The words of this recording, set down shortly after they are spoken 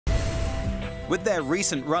With their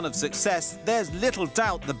recent run of success, there's little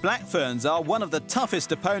doubt the Black Ferns are one of the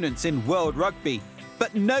toughest opponents in world rugby.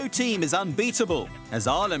 But no team is unbeatable, as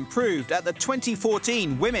Ireland proved at the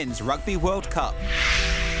 2014 Women's Rugby World Cup.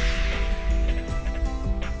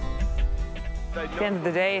 At the end of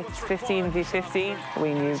the day, it's 15 v 15.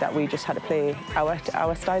 We knew that we just had to play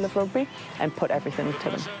our style of rugby and put everything to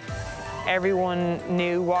them. Everyone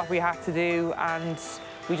knew what we had to do, and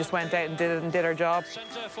we just went out and did our job.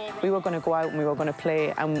 We were going to go out and we were going to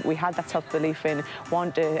play, and we had that self-belief in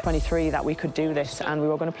 1 to 23 that we could do this, and we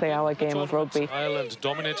were going to play our game of rugby. Ireland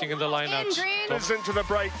dominating in the line-out. Into the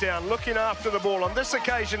breakdown, looking after the ball. On this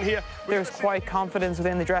occasion here, there was quite confidence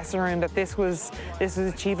within the dressing room that this was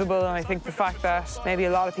achievable, and I think the fact that maybe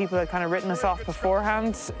a lot of people had kind of written us off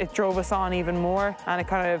beforehand, it drove us on even more, and it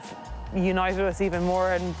kind of united us even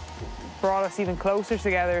more and brought us even closer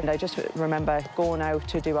together. And I just remember going out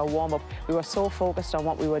to do our warm-up. We were so focused on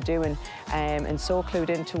what we were doing and so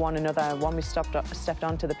clued into one another. When we stepped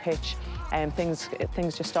onto the pitch, things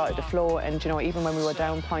just started to flow. And you know, even when we were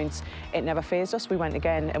down points, it never fazed us. We went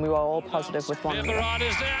again, and we were all positive with one another.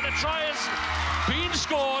 Is there, and a try has been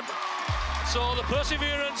scored. So the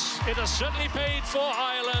perseverance, it has certainly paid for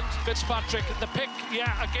Ireland. Fitzpatrick, the pick,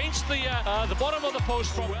 yeah, against the bottom of the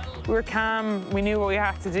post. We were calm, we knew what we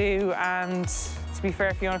had to do, and to be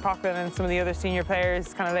fair, Fiona Cochran and some of the other senior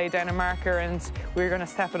players kind of laid down a marker, and we were going to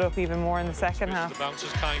step it up even more in the second half. The bounce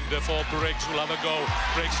is kind for Briggs, who'll have a go.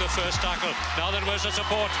 Breaks the first tackle. Now then, where's the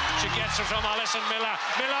support? She gets it from Alison Miller.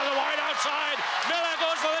 Miller, the wide outside. Miller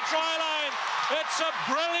goes for the try line. It's a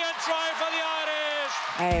brilliant try for the Irish.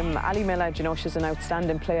 Ali Miller, you know, she's an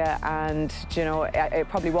outstanding player, and you know, it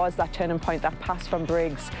probably was that turning point, that pass from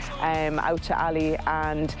Briggs out to Ali,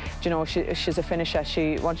 and you know, she's a finisher.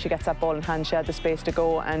 Once she gets that ball in hand, she had the space to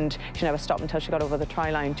go, and she never stopped until she got over the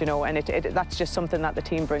try line. You know, and that's just something that the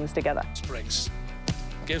team brings together. Briggs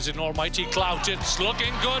gives it an almighty clout. It's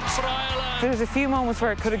looking good for Ireland. There was a few moments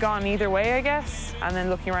where it could have gone either way, I guess, and then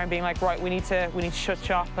looking around being like, right, we need to shut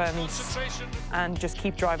shop and just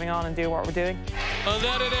keep driving on and do what we're doing. And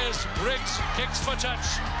there it is. Briggs kicks for touch.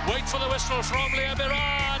 Wait for the whistle from Leah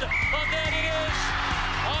Birard. And there it is.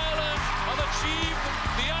 Ireland have achieved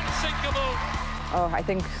the unthinkable. Oh, I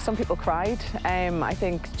think some people cried. I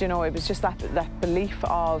think, you know, it was just that belief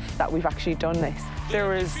of that we've actually done this. There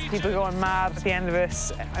was people going mad at the end of it.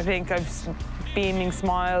 I think I was beaming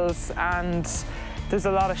smiles, and there's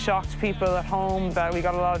a lot of shocked people at home that we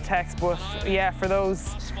got a lot of texts, but yeah, for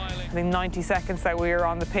those, I think 90 seconds that we were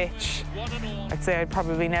on the pitch, I'd say I'd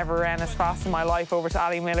probably never ran as fast in my life over to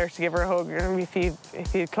Ali Miller to give her a hug.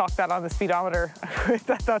 If you clock that on the speedometer,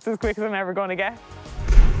 that's as quick as I'm ever going to get.